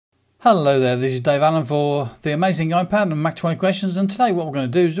Hello there, this is Dave Allen for the Amazing iPad and Mac 20 Questions, and today what we're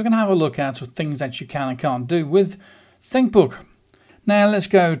going to do is we're going to have a look at things that you can and can't do with ThinkBook. Now let's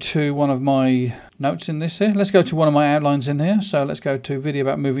go to one of my notes in this here. Let's go to one of my outlines in here. So let's go to video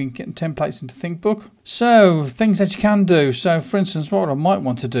about getting templates into ThinkBook. So things that you can do. So for instance, what I might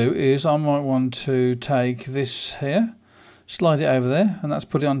want to do is I might want to take this here, slide it over there, and that's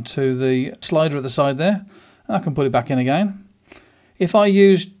put it onto the slider at the side there, and I can put it back in again. If I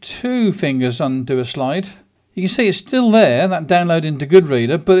use two fingers undo a slide, you can see it's still there, that download into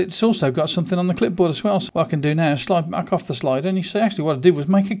GoodReader, but it's also got something on the clipboard as well. So what I can do now is slide back off the slider, and you see actually what I did was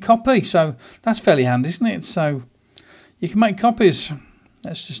make a copy. So that's fairly handy, isn't it? So you can make copies.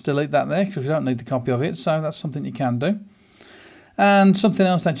 Let's just delete that there because we don't need the copy of it. So that's something you can do. And something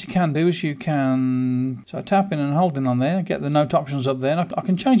else that you can do is you can tapping and holding on there, get the note options up there, and I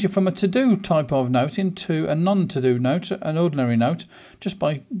can change it from a to-do type of note into a non-to-do note, an ordinary note, just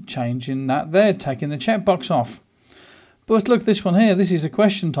by changing that there, taking the checkbox off. But look, this one here, this is a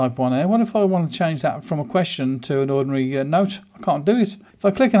question type one here. What if I want to change that from a question to an ordinary note? I can't do it. If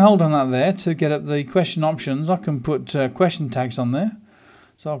I click and hold on that there to get at the question options, I can put question tags on there.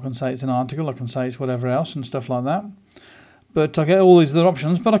 So I can say it's an article, I can say it's whatever else and stuff like that. But I get all these other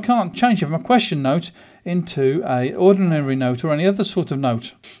options, but I can't change it from a question note into a ordinary note or any other sort of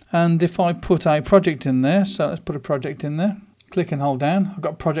note. And if I put a project in there, so let's put a project in there, click and hold down, I've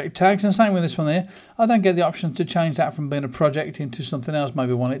got project tags, and same with this one here, I don't get the option to change that from being a project into something else.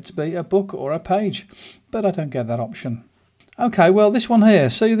 Maybe I want it to be a book or a page, but I don't get that option. Okay, well this one here,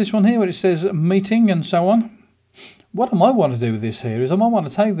 see this one here where it says meeting and so on? What I might want to do with this here is I might want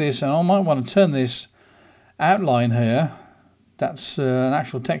to take this and I might want to turn this outline here. That's an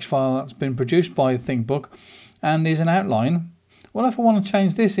actual text file that's been produced by ThinkBook and is an outline. Well, if I want to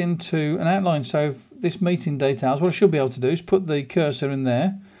change this into an outline, so this meeting details, what I should be able to do is put the cursor in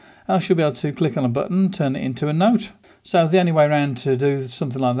there and I should be able to click on a button, turn it into a note. So the only way around to do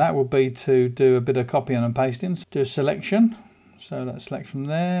something like that would be to do a bit of copying and pasting. Do a selection, so let's select from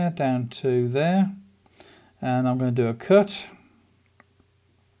there down to there, and I'm going to do a cut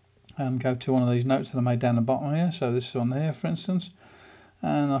and go to one of these notes that I made down the bottom here, so this one here for instance,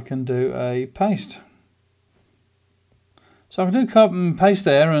 and I can do a paste. So I can do copy and paste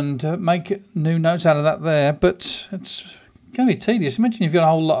there and make new notes out of that there, but it's going to be tedious. Imagine you've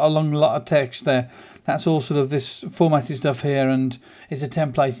got a long lot of text there, that's all sort of this formatted stuff here, and it's a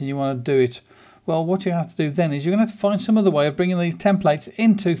template and you want to do it. Well, what you have to do then is you're going to have to find some other way of bringing these templates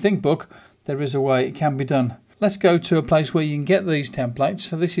into ThinkBook. There is a way it can be done. Let's go to a place where you can get these templates.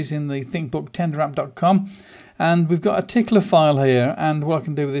 So this is in the thinkbooktenderapp.com, and we've got a tickler file here, and what I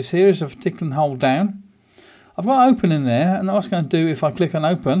can do with this here is if I tickle and hold down, I've got open in there, and what it's going to do if I click on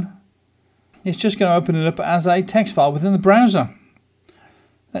open, it's just going to open it up as a text file within the browser.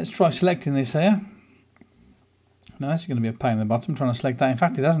 Let's try selecting this here. Now this is going to be a pain in the bottom trying to select that. In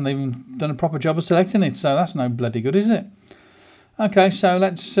fact, it hasn't even done a proper job of selecting it, so that's no bloody good, is it? Okay, so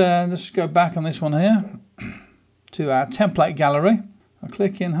let's go back on this one here to our template gallery. I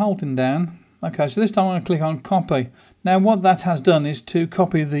click in, holding down. Okay, so this time I'm going to click on copy. Now what that has done is to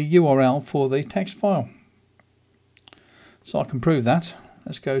copy the URL for the text file. So I can prove that.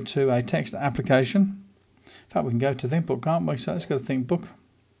 Let's go to a text application. In fact, we can go to ThinkBook, can't we? So let's go to ThinkBook.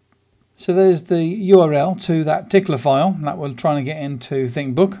 So there's the URL to that tickler file that we're trying to get into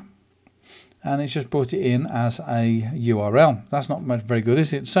ThinkBook, and it's just brought it in as a URL. That's not very good,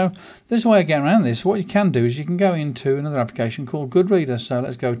 is it? So there's a way of getting around this. What you can do is you can go into another application called GoodReader. So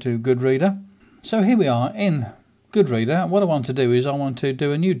let's go to GoodReader. So here we are in GoodReader. What I want to do is I want to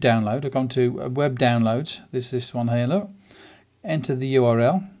do a new download. I've gone to web downloads. This one here, look. Enter the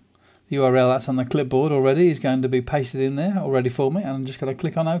URL. The URL that's on the clipboard already is going to be pasted in there already for me, and I'm just going to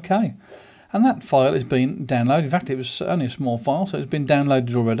click on OK. And that file has been downloaded. In fact, it was only a small file, so it's been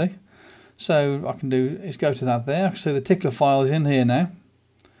downloaded already. So I can do is go to that there. So the tickler file is in here now.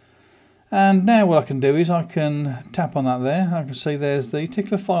 And now what I can do is I can tap on that there. I can see there's the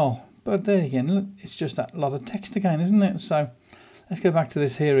tickler file. But there again, look, it's just that lot of text again, isn't it? So let's go back to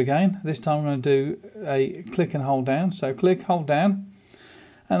this here again. This time I'm going to do a click and hold down. So click, hold down.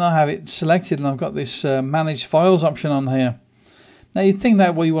 And I have it selected, and I've got this manage files option on here. Now you'd think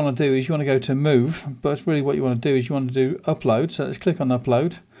that what you want to do is you want to go to move, but really what you want to do is you want to do upload. So let's click on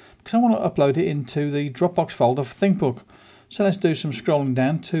upload, because I want to upload it into the Dropbox folder for ThinkBook. So let's do some scrolling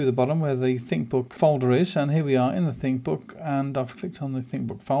down to the bottom where the ThinkBook folder is, and here we are in the ThinkBook, and I've clicked on the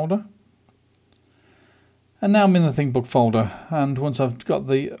ThinkBook folder. And now I'm in the ThinkBook folder, and once I've got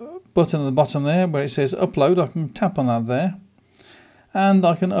the button at the bottom there where it says upload, I can tap on that there. and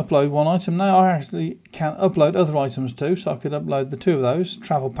I can upload one item. Now I actually can upload other items too, so I could upload the two of those,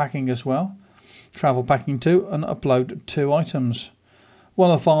 travel packing as well, travel packing 2, and upload 2 items.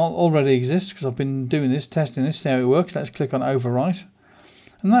 Well, the file already exists because I've been doing this, testing this, see how it works. Let's click on overwrite,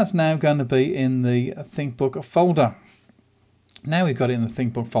 and that's now going to be in the ThinkBook folder. Now we've got it in the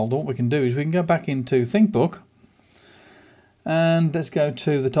ThinkBook folder, what we can do is we can go back into ThinkBook, and let's go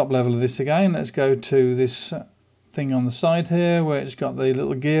to the top level of this again. Let's go to this thing on the side here where it's got the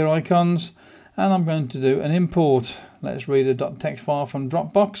little gear icons, and I'm going to do an import. Let's read a .txt file from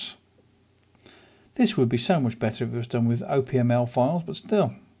Dropbox. This would be so much better if it was done with OPML files, but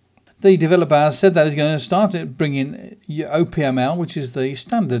still. The developer has said that he's going to start bringing your OPML, which is the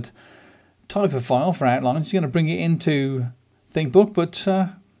standard type of file for outlines. He's going to bring it into ThinkBook, but you'll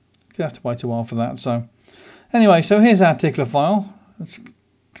have to wait a while for that. So anyway, so here's our particular file. Let's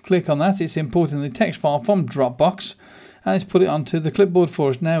click on that. It's importing the text file from Dropbox, and it's put it onto the clipboard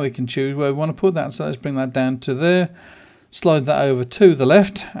for us. Now we can choose where we want to put that. So let's bring that down to there. Slide that over to the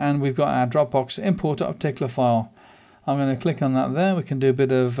left, and we've got our Dropbox importer of particular file. I'm going to click on that there. We can do a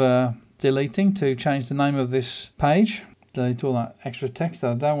bit of deleting to change the name of this page. Delete all that extra text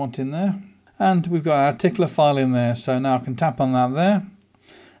that I don't want in there. And we've got our particular file in there. So now I can tap on that there.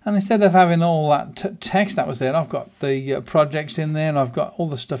 And instead of having all that text that was there, I've got the projects in there, and I've got all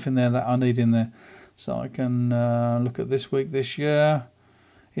the stuff in there that I need in there. So I can look at this week, this year.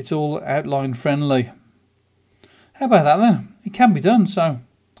 It's all outline friendly. How about that then? It can be done. So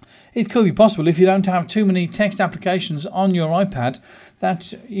it could be possible, if you don't have too many text applications on your iPad, that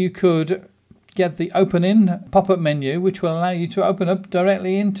you could get the open in pop-up menu, which will allow you to open up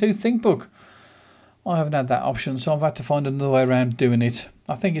directly into ThinkBook. I haven't had that option, so I've had to find another way around doing it.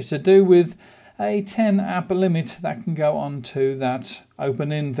 I think it's to do with a 10 app limit that can go onto that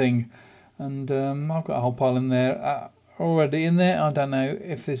open in thing, and I've got a whole pile in there already in there. I don't know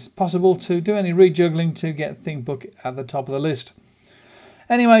if it's possible to do any rejuggling to get ThinkBook at the top of the list.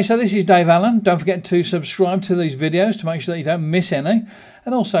 Anyway, so this is Dave Allen. Don't forget to subscribe to these videos to make sure that you don't miss any,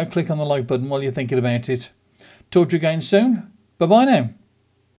 and also click on the like button while you're thinking about it. Talk to you again soon. Bye bye now.